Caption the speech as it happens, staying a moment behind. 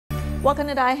Welcome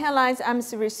to the Headlines. I'm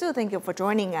Siri Su. Thank you for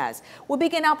joining us. We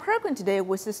begin our program today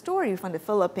with a story from the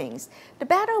Philippines. The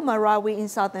Battle of Marawi in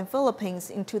southern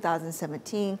Philippines in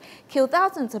 2017 killed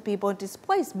thousands of people and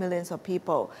displaced millions of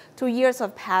people. 2 years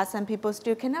have passed and people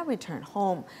still cannot return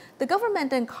home. The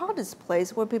government then called this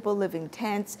place where people live in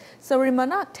tents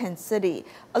Sarimanok Tent City.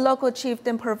 A local chief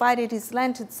then provided his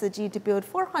land to Tsuji to build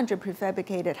 400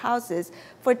 prefabricated houses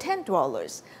for tent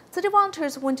dwellers. City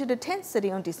volunteers went to the tent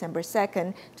city on December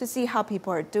 2nd to see how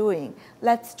people are doing.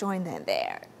 Let's join them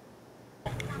there.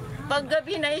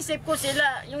 Paggabi naisip ko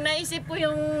sila, yung naisip ko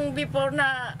yung before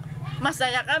na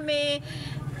masaya kami,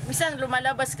 minsan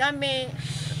lumalabas kami,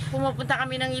 pumupunta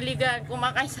kami ng iligan,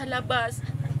 kumakain sa labas.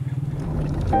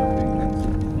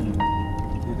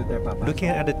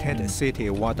 Looking at the tent city,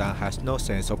 Wada has no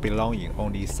sense of belonging,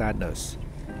 only sadness.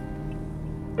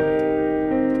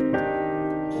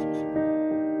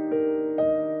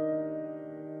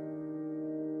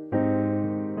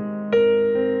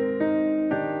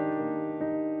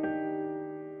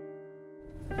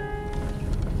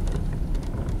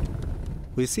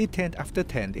 We see tent after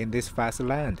tent in this vast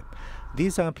land.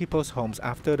 These are people's homes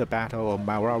after the Battle of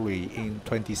Marawi in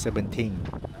 2017.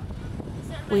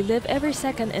 We live every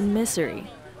second in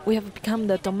misery. We have become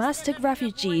the domestic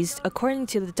refugees according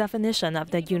to the definition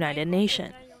of the United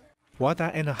Nations.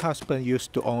 Wada and her husband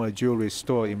used to own a jewelry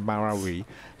store in Marawi,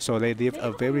 so they lived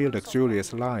a very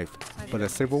luxurious life. But the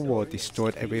civil war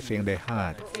destroyed everything they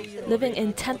had. Living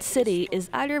in tent city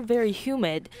is either very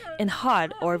humid and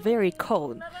hot or very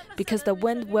cold. Because the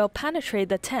wind will penetrate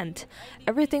the tent,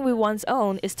 everything we once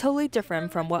owned is totally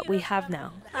different from what we have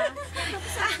now.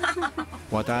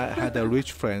 Wada had a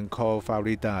rich friend called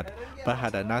Farida, but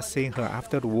had not seen her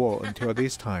after the war until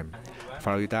this time.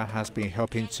 Farida has been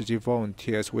helping Tsuji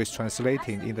volunteers with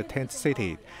translating in the tent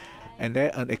city, and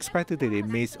they unexpectedly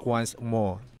meet once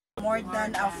more. More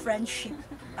than a friendship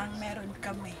ang meron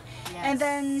kami. And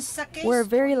then sa case, we're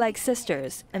very like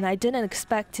sisters, and I didn't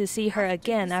expect to see her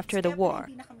again after the war.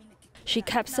 She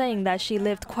kept saying that she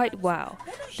lived quite well.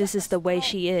 This is the way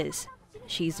she is.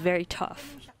 She's very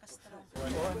tough.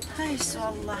 Ay, so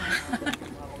Allah.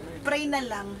 Pray na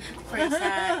lang. Pray sa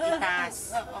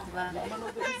itaas.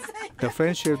 The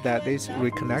friendship that is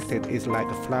reconnected is like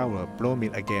a flower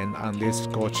blooming again on this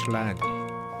scorched land.